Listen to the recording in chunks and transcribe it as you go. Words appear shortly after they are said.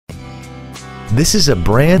This is a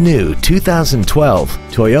brand new 2012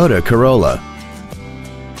 Toyota Corolla.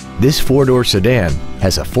 This four-door sedan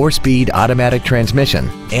has a 4-speed automatic transmission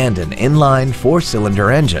and an inline 4-cylinder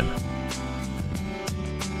engine.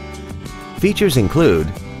 Features include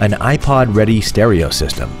an iPod-ready stereo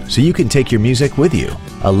system so you can take your music with you,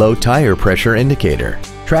 a low tire pressure indicator,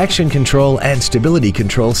 traction control and stability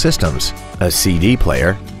control systems, a CD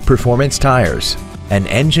player, performance tires, an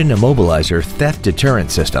engine immobilizer theft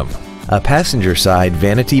deterrent system, a passenger side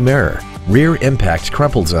vanity mirror, rear impact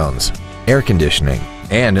crumple zones, air conditioning,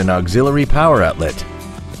 and an auxiliary power outlet.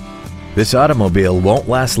 This automobile won't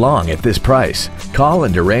last long at this price. Call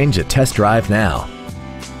and arrange a test drive now.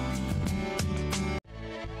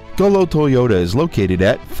 Gullo Toyota is located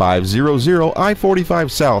at 500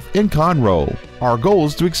 I-45 South in Conroe. Our goal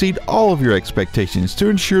is to exceed all of your expectations to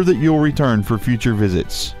ensure that you'll return for future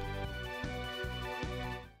visits.